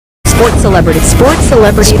Sports celebrities. Sports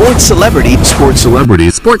celebrities. Sports celebrity. Sports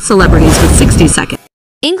celebrities. Sports celebrities with 60 seconds.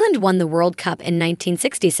 England won the World Cup in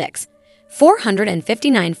 1966.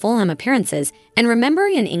 459 Fulham appearances, and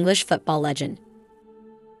remembering an English football legend.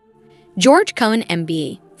 George Cohen,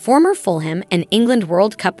 MBE, former Fulham and England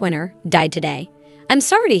World Cup winner, died today. I'm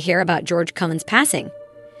sorry to hear about George Cohen's passing.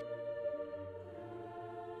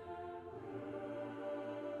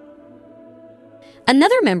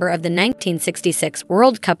 Another member of the 1966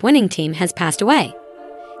 World Cup winning team has passed away.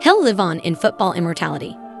 He'll live on in football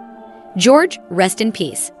immortality. George, rest in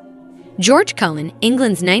peace. George Cohen,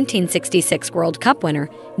 England's 1966 World Cup winner,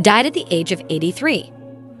 died at the age of 83.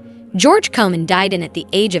 George Cohen died at the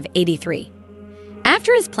age of 83.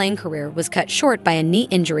 After his playing career was cut short by a knee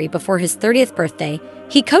injury before his 30th birthday,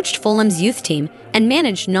 he coached Fulham's youth team and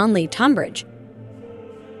managed non-league Tonbridge.